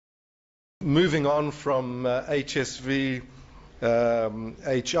Moving on from HSV, HIV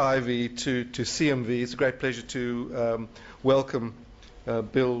to CMV, it's a great pleasure to welcome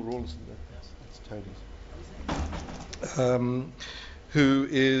Bill Rawlinson, that's Tony's, who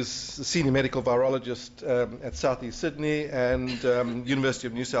is the Senior Medical Virologist at Southeast Sydney and University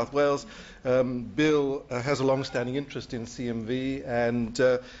of New South Wales. Bill has a long-standing interest in CMV and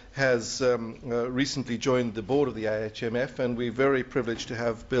has recently joined the board of the AHMF, and we're very privileged to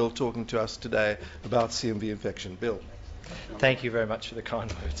have Bill talking to us today about CMV infection. Bill. Thank you very much for the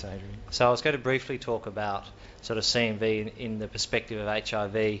kind words, Adrian. So I was going to briefly talk about sort of CMV in the perspective of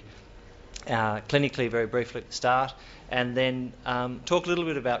HIV, clinically very briefly at the start, and then talk a little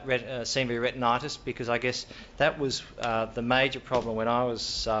bit about CMV retinitis, because I guess that was the major problem when I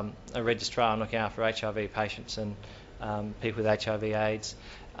was a registrar looking after HIV patients and people with HIV/AIDS,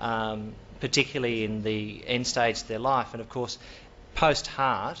 particularly in the end stage of their life. And of course,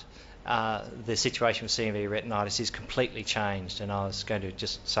 post-heart, the situation with CMV retinitis is completely changed, and I was going to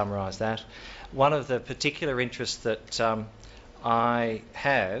just summarise that. One of the particular interests that I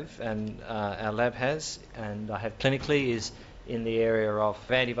have, and our lab has, and I have clinically, is in the area of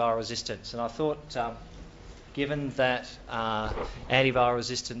antiviral resistance. And I thought, given that antiviral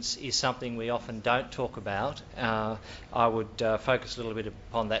resistance is something we often don't talk about, I would focus a little bit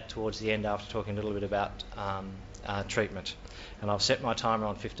upon that towards the end after talking a little bit about treatment. And I've set my timer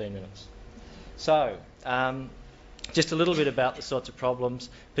on 15 minutes. So, just a little bit about the sorts of problems,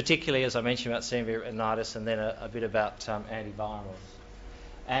 particularly as I mentioned about CMV retinitis, and then a bit about antivirals.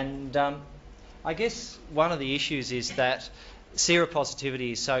 And I guess one of the issues is that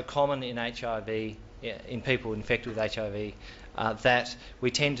seropositivity is so common in HIV, in people infected with HIV, that we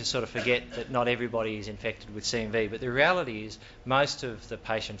tend to sort of forget that not everybody is infected with CMV. But the reality is most of the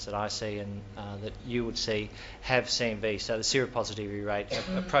patients that I see and that you would see have CMV, so the seropositivity rate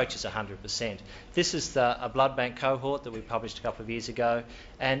approaches 100%. This is a blood bank cohort that we published a couple of years ago,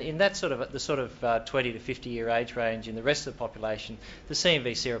 and in that sort of 20 to 50 year age range, in the rest of the population, the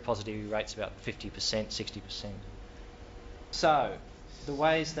CMV seropositivity rate's about 50%, 60%. So, the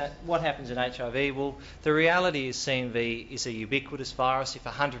ways that what happens in HIV, well, the reality is CMV is a ubiquitous virus. If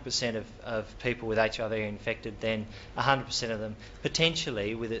 100% of people with HIV are infected, then 100% of them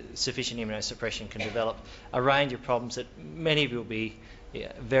potentially with sufficient immunosuppression can develop a range of problems that many of you will be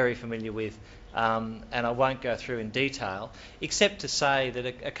very familiar with, and I won't go through in detail, except to say that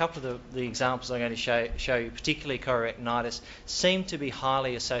a couple of the examples I'm going to show you, particularly chororetinitis, seem to be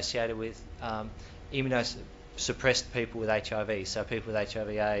highly associated with immunosuppressed people with HIV, so people with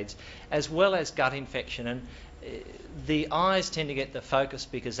HIV/AIDS, as well as gut infection. And the eyes tend to get the focus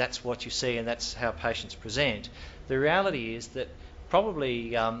because that's what you see and that's how patients present. The reality is that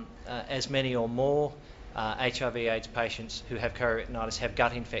probably as many or more HIV/AIDS patients who have chororetinitis have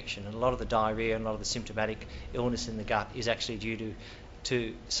gut infection, and a lot of the diarrhoea and a lot of the symptomatic illness in the gut is actually due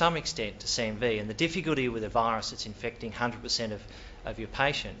to some extent to CMV. And the difficulty with a virus that's infecting 100% of your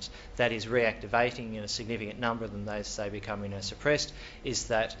patients, that is reactivating in a significant number of them as they become immunosuppressed, is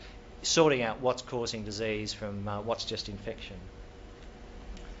that sorting out what's causing disease from what's just infection.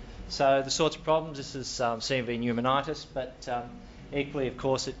 So the sorts of problems, this is CMV pneumonitis, but equally, of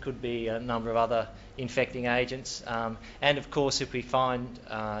course, it could be a number of other infecting agents. And of course, if we find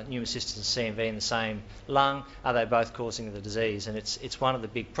pneumocystis and CMV in the same lung, are they both causing the disease? And it's one of the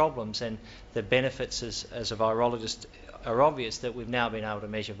big problems, and the benefits as a virologist are obvious that we've now been able to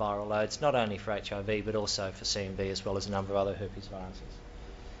measure viral loads, not only for HIV, but also for CMV, as well as a number of other herpesviruses.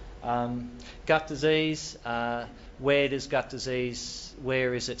 Gut disease, where does gut disease,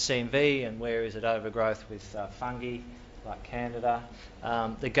 where is it CMV and where is it overgrowth with fungi, like Candida?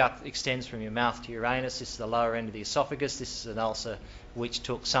 The gut extends from your mouth to your anus. This is the lower end of the esophagus. This is an ulcer which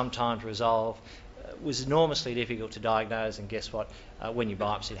took some time to resolve. Was enormously difficult to diagnose, and guess what? When you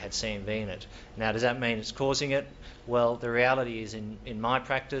biopsy, it had CMV in it. Now, does that mean it's causing it? Well, the reality is, in my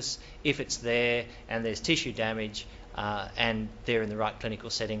practice, if it's there and there's tissue damage and they're in the right clinical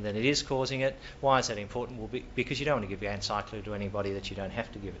setting, then it is causing it. Why is that important? Well, because you don't want to give your ancillary to anybody that you don't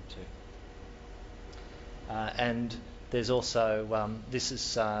have to give it to. And there's also, this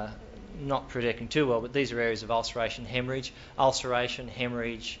is not predicting too well, but these are areas of ulceration, hemorrhage,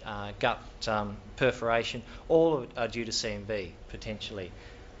 gut perforation, all of it are due to CMV, potentially.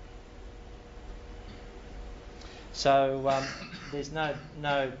 So there's no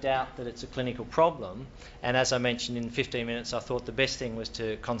doubt that it's a clinical problem, and as I mentioned in 15 minutes, I thought the best thing was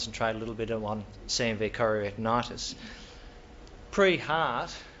to concentrate a little bit on CMV chororetinitis.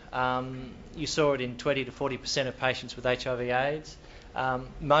 Pre-heart, you saw it in 20 to 40% of patients with HIV/AIDS.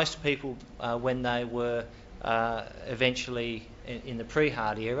 Most people, when they were eventually, in the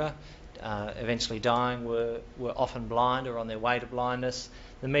pre-heart era, eventually dying, were often blind or on their way to blindness.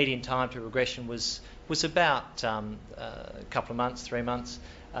 The median time to regression was about a couple of months, 3 months.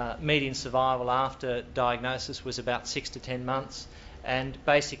 Median survival after diagnosis was about 6 to 10 months. And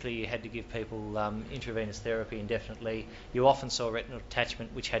basically you had to give people intravenous therapy indefinitely. You often saw retinal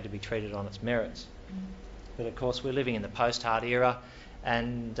detachment, which had to be treated on its merits. But of course we're living in the post-heart era,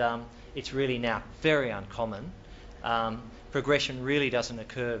 and it's really now very uncommon. Progression really doesn't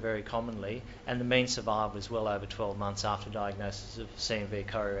occur very commonly, and the mean survival is well over 12 months after diagnosis of CMV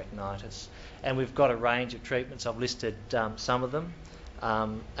chorioretinitis. And we've got a range of treatments. I've listed some of them.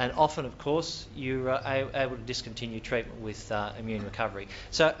 And often, of course, you are able to discontinue treatment with immune recovery.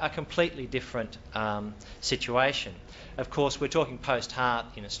 So a completely different situation. Of course, we're talking post-heart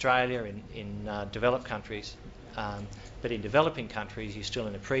in Australia, in developed countries, but in developing countries, you're still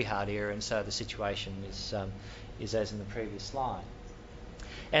in a pre-heart era, and so the situation is as in the previous slide.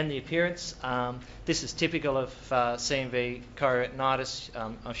 And the appearance, this is typical of CMV chorioretinitis.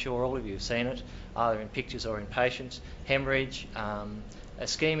 I'm sure all of you have seen it, either in pictures or in patients. Hemorrhage,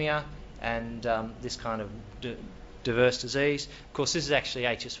 ischemia, and this kind of diverse disease. Of course, this is actually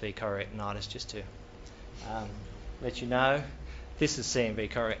HSV chorioretinitis, just to let you know. This is CMV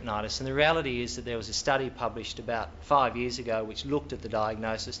chorioretinitis, and the reality is that there was a study published about 5 years ago which looked at the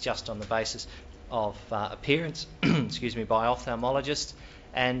diagnosis just on the basis of appearance, excuse me, by ophthalmologists,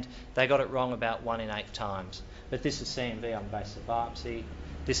 and they got it wrong about 1 in 8 times. But this is CMV on the basis of biopsy.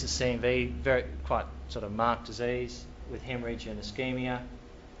 This is CMV, very quite sort of marked disease with hemorrhage and ischemia.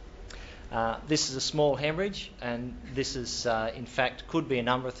 This is a small hemorrhage, and this is, in fact, could be a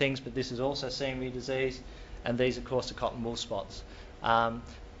number of things, but this is also CMV disease, and these, of course, are cotton wool spots.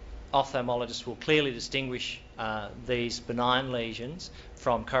 Ophthalmologists will clearly distinguish these benign lesions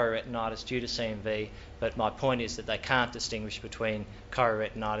from chorioretinitis due to CMV, but my point is that they can't distinguish between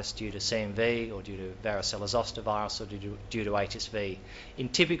chorioretinitis due to CMV or due to varicella zoster virus or due to HSV. In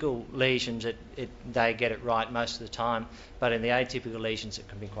typical lesions, they get it right most of the time, but in the atypical lesions, it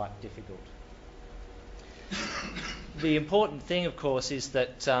can be quite difficult. The important thing, of course, is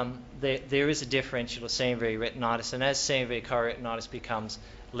that there is a differential of CMV retinitis, and as CMV chorioretinitis becomes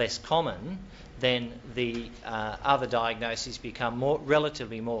less common, then the other diagnoses become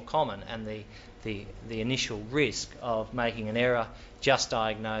relatively more common, and the initial risk of making an error just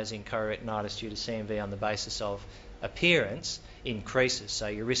diagnosing chorioretinitis due to CMV on the basis of appearance increases. So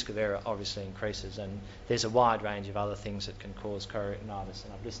your risk of error obviously increases, and there's a wide range of other things that can cause chorioretinitis,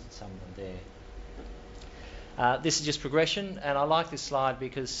 and I've listed some of them there. This is just progression, and I like this slide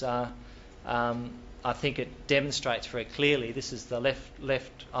because I think it demonstrates very clearly. This is the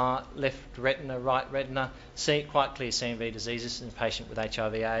left retina, right retina. Quite clear CMV disease. This is a patient with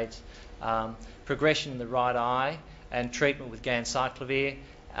HIV/AIDS. Progression in the right eye and treatment with ganciclovir.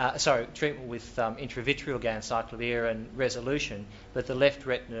 Treatment with intravitreal ganciclovir and resolution, but the left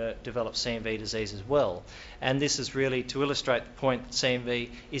retina develops CMV disease as well. And this is really to illustrate the point that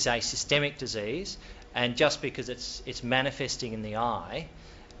CMV is a systemic disease, and just because it's manifesting in the eye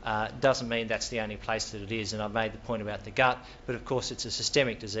doesn't mean that's the only place that it is. And I've made the point about the gut, but of course it's a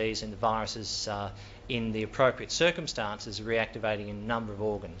systemic disease, and the viruses in the appropriate circumstances are reactivating in a number of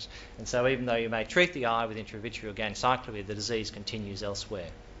organs. And so even though you may treat the eye with intravitreal ganciclovir, the disease continues elsewhere.